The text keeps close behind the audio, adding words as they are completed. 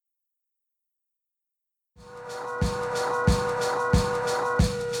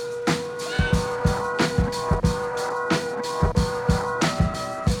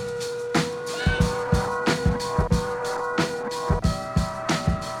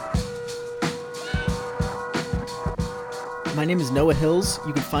My name is Noah Hills.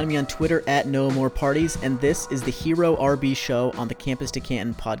 You can find me on Twitter at Noah More Parties, and this is the Hero RB Show on the Campus to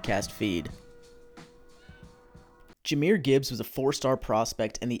Canton podcast feed. Jahmyr Gibbs was a four-star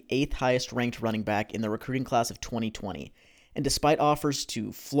prospect and the 8th highest ranked running back in the recruiting class of 2020. And despite offers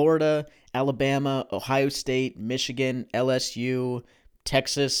to Florida, Alabama, Ohio State, Michigan, LSU,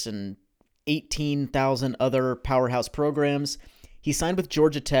 Texas, and 18,000 other powerhouse programs, he signed with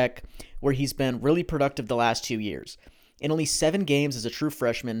Georgia Tech, where he's been really productive the last 2 years. In only 7 games as a true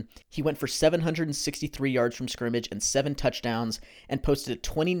freshman, he went for 763 yards from scrimmage and 7 touchdowns and posted a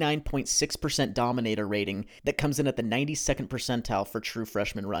 29.6% dominator rating that comes in at the 92nd percentile for true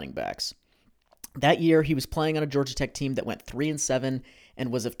freshman running backs. That year, he was playing on a Georgia Tech team that went 3-7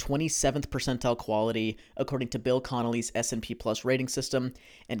 and was of 27th percentile quality, according to Bill Connolly's S&P Plus rating system.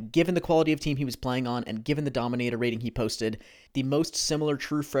 And given the quality of team he was playing on and given the dominator rating he posted, the most similar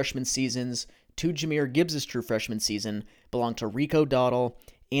true freshman seasons to Jahmyr Gibbs' true freshman season belong to Rico Dowdle,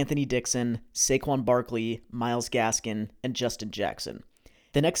 Anthony Dixon, Saquon Barkley, Myles Gaskin, and Justin Jackson.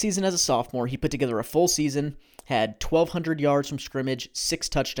 The next season as a sophomore, he put together a full season, had 1,200 yards from scrimmage, 6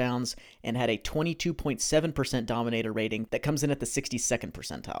 touchdowns, and had a 22.7% dominator rating that comes in at the 62nd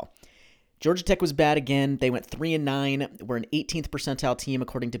percentile. Georgia Tech was bad again. They went 3-9, were an 18th percentile team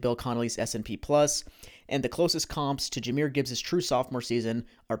according to Bill Connolly's S&P Plus, and the closest comps to Jahmyr Gibbs' true sophomore season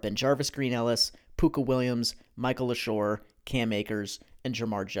are BenJarvus Green-Ellis, Puka Williams, Michael LaShore, Cam Akers, and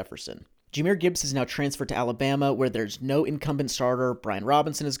Jermar Jefferson. Jahmyr Gibbs is now transferred to Alabama, where there's no incumbent starter. Brian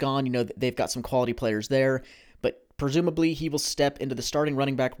Robinson is gone. You know, they've got some quality players there, but presumably he will step into the starting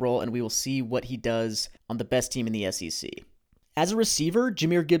running back role, and we will see what he does on the best team in the SEC. As a receiver,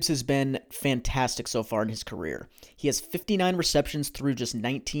 Jahmyr Gibbs has been fantastic so far in his career. He has 59 receptions through just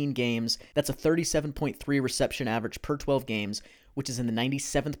 19 games. That's a 37.3 reception average per 12 games, which is in the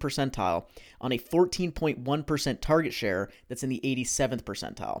 97th percentile, on a 14.1% target share that's in the 87th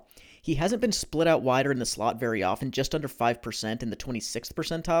percentile. He hasn't been split out wider in the slot very often, just under 5% in the 26th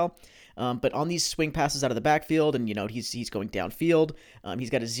percentile. But on these swing passes out of the backfield, and he's going downfield, he's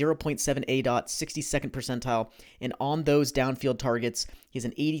got a 0.7 ADOT, 62nd percentile, and on those downfield targets, he has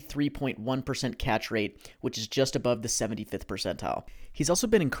an 83.1% catch rate, which is just above the 75th percentile. He's also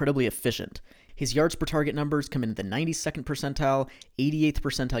been incredibly efficient. His yards per target numbers come in at the 92nd percentile, 88th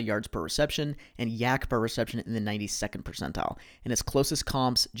percentile yards per reception, and yak per reception in the 92nd percentile. And his closest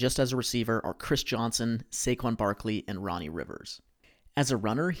comps, just as a receiver, are Chris Johnson, Saquon Barkley, and Ronnie Rivers. As a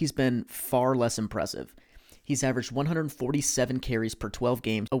runner, he's been far less impressive. He's averaged 147 carries per 12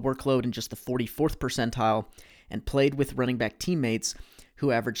 games, a workload in just the 44th percentile, and played with running back teammates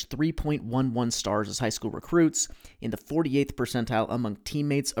who averaged 3.11 stars as high school recruits in the 48th percentile among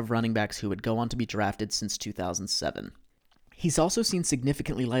teammates of running backs who would go on to be drafted since 2007. He's also seen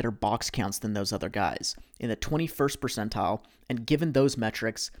significantly lighter box counts than those other guys, in the 21st percentile, and given those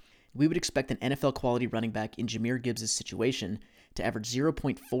metrics, we would expect an NFL quality running back in Jahmyr Gibbs' situation to average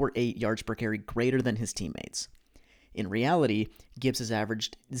 0.48 yards per carry greater than his teammates. In reality, Gibbs has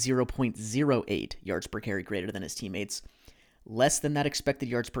averaged 0.08 yards per carry greater than his teammates, less than that expected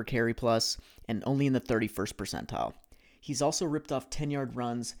yards per carry plus, and only in the 31st percentile. He's also ripped off 10-yard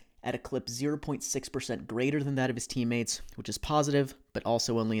runs at a clip 0.6% greater than that of his teammates, which is positive, but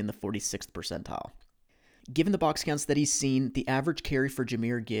also only in the 46th percentile. Given the box counts that he's seen, the average carry for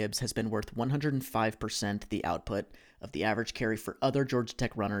Jahmyr Gibbs has been worth 105% the output of the average carry for other Georgia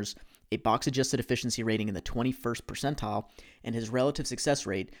Tech runners, a box-adjusted efficiency rating in the 21st percentile, and his relative success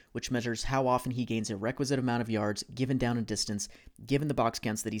rate, which measures how often he gains a requisite amount of yards given down and distance, given the box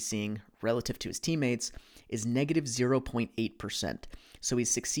counts that he's seeing relative to his teammates, is negative 0.8%. So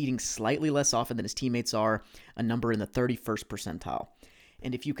he's succeeding slightly less often than his teammates are, a number in the 31st percentile.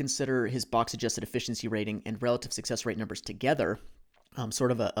 And if you consider his box-adjusted efficiency rating and relative success rate numbers together,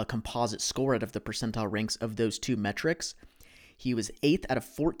 sort of a composite score out of the percentile ranks of those two metrics, he was 8th out of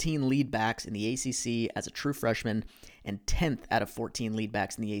 14 lead backs in the ACC as a true freshman and 10th out of 14 lead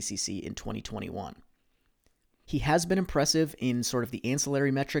backs in the ACC in 2021. He has been impressive in sort of the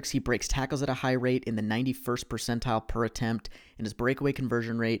ancillary metrics. He breaks tackles at a high rate in the 91st percentile per attempt, and his breakaway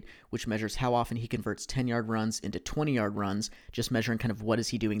conversion rate, which measures how often he converts 10-yard runs into 20-yard runs, just measuring kind of what is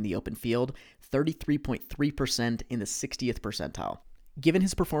he doing in the open field, 33.3% in the 60th percentile. Given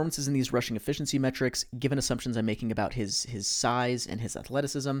his performances in these rushing efficiency metrics, given assumptions I'm making about his size and his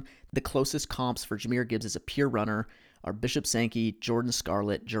athleticism, the closest comps for Jahmyr Gibbs as a pure runner are Bishop Sankey, Jordan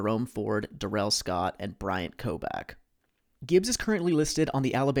Scarlett, Jerome Ford, Darrell Scott, and Bryant Kobach. Gibbs is currently listed on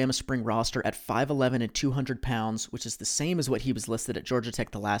the Alabama spring roster at 5'11 and 200 pounds, which is the same as what he was listed at Georgia Tech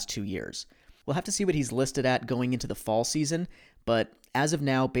the last 2 years. We'll have to see what he's listed at going into the fall season, but as of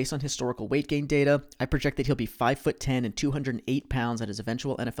now, based on historical weight gain data, I project that he'll be 5'10" and 208 pounds at his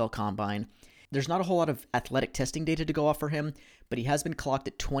eventual NFL combine. There's not a whole lot of athletic testing data to go off for him, but he has been clocked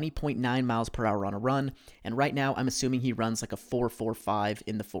at 20.9 miles per hour on a run, and right now I'm assuming he runs like a 4.45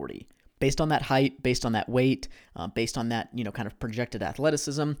 in the 40. Based on that height, based on that weight, based on that, kind of projected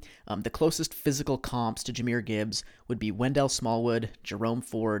athleticism, the closest physical comps to Jahmyr Gibbs would be Wendell Smallwood, Jerome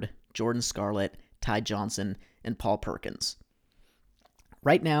Ford, Jordan Scarlett, Ty Johnson, and Paul Perkins.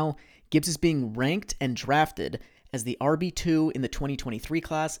 Right now, Gibbs is being ranked and drafted as the RB2 in the 2023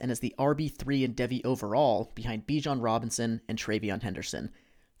 class and as the RB3 in Devy overall behind Bijan Robinson and TreVeyon Henderson.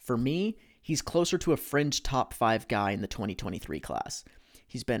 For me, he's closer to a fringe top 5 guy in the 2023 class.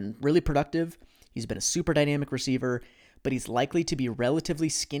 He's been really productive, he's been a super dynamic receiver, but he's likely to be relatively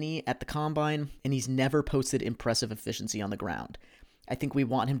skinny at the combine, and he's never posted impressive efficiency on the ground. I think we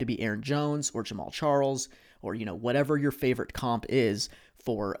want him to be Aaron Jones or Jamal Charles or, whatever your favorite comp is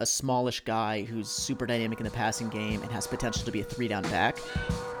for a smallish guy who's super dynamic in the passing game and has potential to be a 3-down back.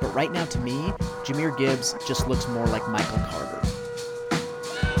 But right now, to me, Jahmyr Gibbs just looks more like Michael Carter.